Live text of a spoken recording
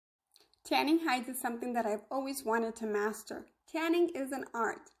Tanning hides is something that I've always wanted to master. Tanning is an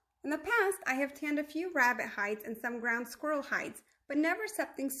art. In the past, I have tanned a few rabbit hides and some ground squirrel hides, but never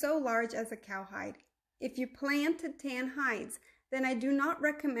something so large as a cowhide. If you plan to tan hides, then I do not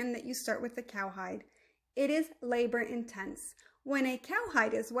recommend that you start with the cowhide. It is labor intense. When a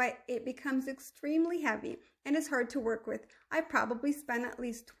cowhide is wet, it becomes extremely heavy and is hard to work with. I probably spent at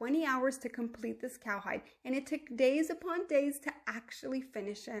least 20 hours to complete this cowhide, and it took days upon days to actually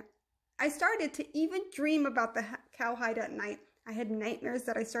finish it. I started to even dream about the cowhide at night. I had nightmares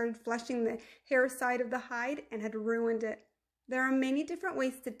that I started flushing the hair side of the hide and had ruined it. There are many different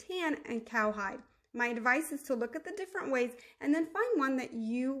ways to tan a cowhide. My advice is to look at the different ways and then find one that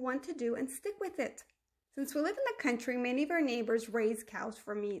you want to do and stick with it. Since we live in the country, many of our neighbors raise cows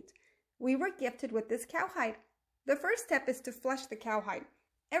for meat. We were gifted with this cowhide. The first step is to flush the cowhide.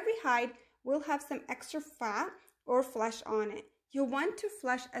 Every hide will have some extra fat or flesh on it. You'll want to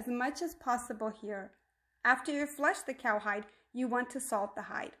flush as much as possible here. After you flush the cowhide, you want to salt the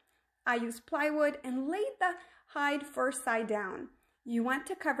hide. I used plywood and laid the hide first side down. You want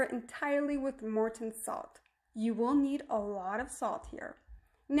to cover it entirely with Morton salt. You will need a lot of salt here.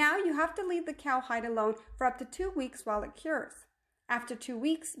 Now you have to leave the cowhide alone for up to 2 weeks while it cures. After 2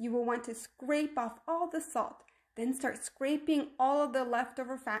 weeks, you will want to scrape off all the salt. Then start scraping all of the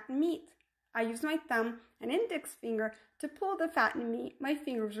leftover fat and meat. I use my thumb and index finger to pull the fat and meat. My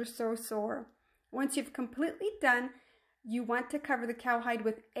fingers are so sore. Once you've completely done, you want to cover the cowhide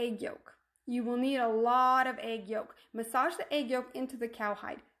with egg yolk. You will need a lot of egg yolk. Massage the egg yolk into the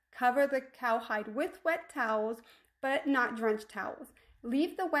cowhide. Cover the cowhide with wet towels, but not drenched towels.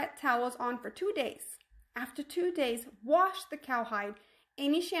 Leave the wet towels on for 2 days. After 2 days, wash the cowhide.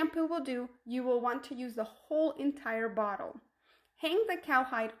 Any shampoo will do. You will want to use the whole entire bottle. Hang the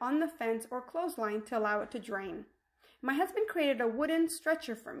cowhide on the fence or clothesline to allow it to drain. My husband created a wooden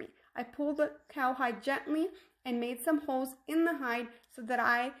stretcher for me. I pulled the cowhide gently and made some holes in the hide so that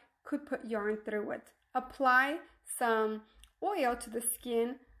I could put yarn through it. Apply some oil to the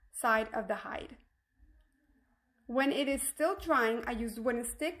skin side of the hide. When it is still drying, I use wooden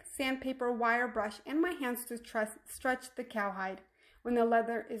stick, sandpaper, wire brush, and my hands to stretch the cowhide. When the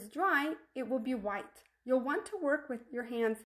leather is dry, it will be white. You'll want to work with your hands